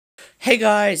Hey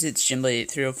guys, it's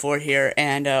Jimblade8304 here,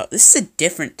 and this is a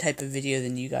different type of video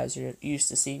than you guys are used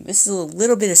to seeing. This is a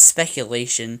little bit of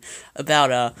speculation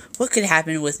about what could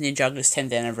happen with Ninjago's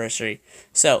 10th anniversary.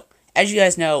 So, as you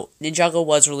guys know, Ninjago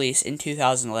was released in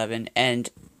 2011, and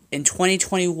in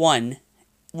 2021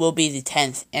 will be the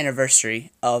 10th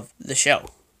anniversary of the show.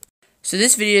 So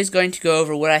this video is going to go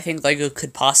over what I think LEGO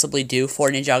could possibly do for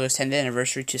Ninjago's 10th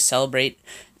anniversary to celebrate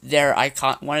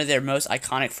one of their most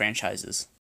iconic franchises.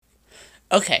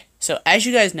 Okay, so as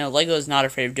you guys know, LEGO is not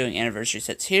afraid of doing anniversary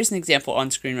sets. Here's an example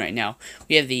on screen right now.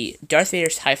 We have the Darth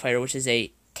Vader's TIE Fighter, which is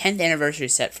a 10th anniversary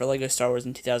set for LEGO Star Wars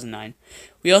in 2009.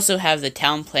 We also have the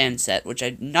Town Plan set, which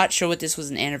I'm not sure what this was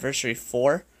an anniversary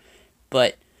for,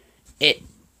 but it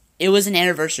was an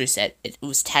anniversary set. It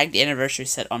was tagged anniversary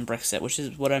set on Brick Set, which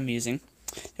is what I'm using.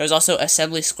 There was also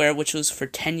Assembly Square, which was for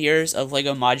 10 years of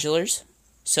LEGO modulars,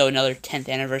 so another 10th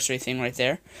anniversary thing right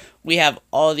there. We have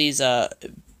all these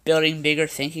Building Bigger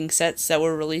Thinking sets that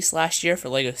were released last year for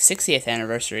LEGO's 60th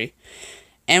anniversary.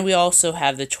 And we also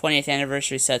have the 20th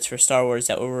anniversary sets for Star Wars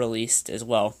that were released as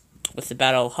well, with the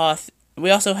Battle of Hoth.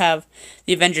 We also have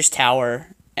the Avengers Tower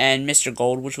and Mr.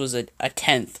 Gold, which was a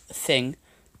 10th thing,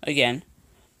 again.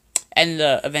 And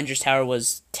the Avengers Tower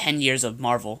was 10 years of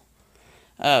Marvel.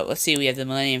 Let's see, we have the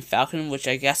Millennium Falcon, which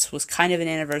I guess was kind of an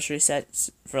anniversary set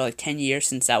for like 10 years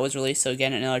since that was released, so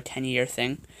again, another 10-year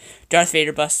thing. Darth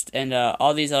Vader bust, and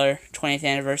all these other 20th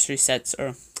anniversary sets,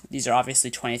 or these are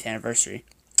obviously 20th anniversary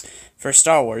for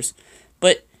Star Wars.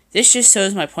 But this just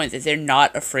shows my point that they're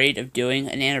not afraid of doing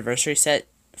an anniversary set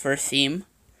for a theme.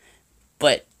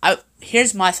 But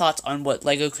here's my thoughts on what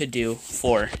LEGO could do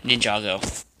for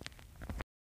Ninjago.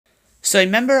 So a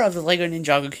member of the LEGO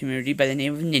Ninjago community by the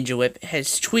name of Ninja Whip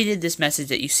has tweeted this message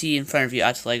that you see in front of you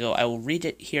out to LEGO. I will read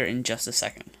it here in just a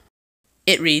second.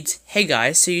 It reads, "Hey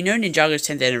guys, so you know Ninjago's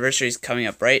 10th anniversary is coming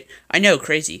up, right? I know,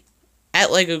 crazy.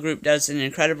 At LEGO Group does an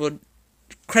incredible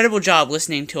job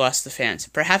listening to us, the fans.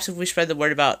 Perhaps if we spread the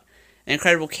word about an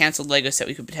incredible canceled LEGO set,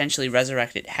 we could potentially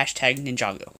resurrect it. Hashtag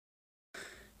Ninjago."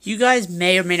 You guys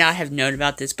may or may not have known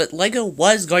about this, but LEGO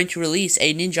was going to release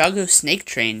a Ninjago Snake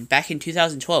Train back in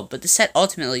 2012, but the set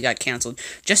ultimately got canceled.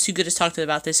 Just Too Good has talked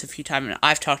about this a few times, and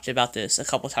I've talked about this a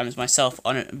couple times myself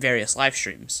on various live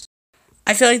streams.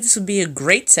 I feel like this would be a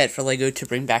great set for LEGO to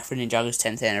bring back for Ninjago's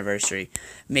 10th anniversary,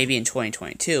 maybe in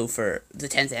 2022 for the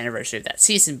 10th anniversary of that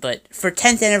season, but for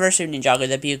 10th anniversary of Ninjago,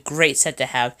 that'd be a great set to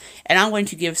have, and I'm going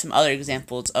to give some other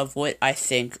examples of what I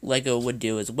think LEGO would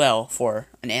do as well for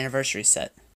an anniversary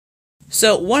set.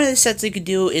 So, one of the sets they could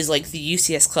do is like the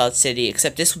UCS Cloud City,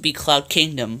 except this would be Cloud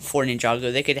Kingdom for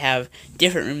Ninjago. They could have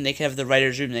different rooms, they could have the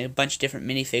writer's room, they have a bunch of different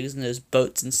minifigs and those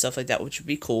boats and stuff like that, which would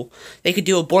be cool. They could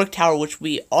do a Borg Tower, which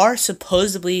we are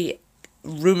supposedly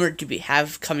rumored to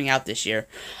have coming out this year.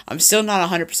 I'm still not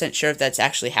 100% sure if that's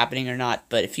actually happening or not,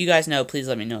 but if you guys know, please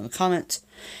let me know in the comments.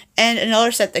 And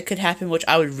another set that could happen, which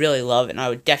I would really love, and I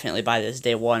would definitely buy this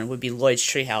day one, would be Lloyd's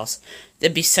Treehouse.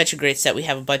 That'd be such a great set. We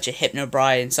have a bunch of Hypno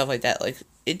Bride and stuff like that. Like,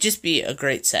 it'd just be a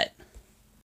great set.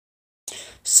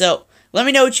 So, let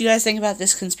me know what you guys think about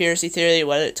this conspiracy theory,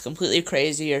 whether it's completely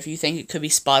crazy or if you think it could be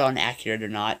spot on accurate or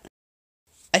not.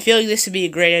 I feel like this would be a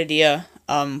great idea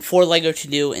for LEGO to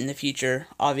do in the future.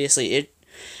 Obviously,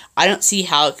 I don't see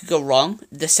how it could go wrong.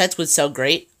 The sets would sell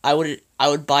great. I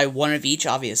would buy one of each,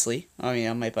 obviously. I mean,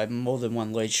 I might buy more than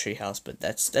one Lloyd's Treehouse, but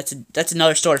that's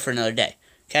another story for another day.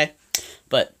 Okay?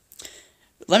 But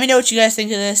let me know what you guys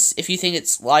think of this, if you think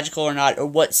it's logical or not, or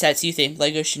what sets you think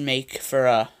LEGO should make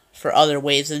for other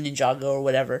waves of Ninjago or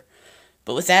whatever.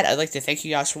 But with that, I'd like to thank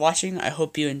you guys for watching. I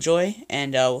hope you enjoy,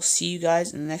 and we'll see you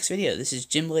guys in the next video. This is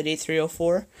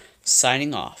Jimblade8304,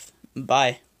 signing off.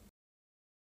 Bye.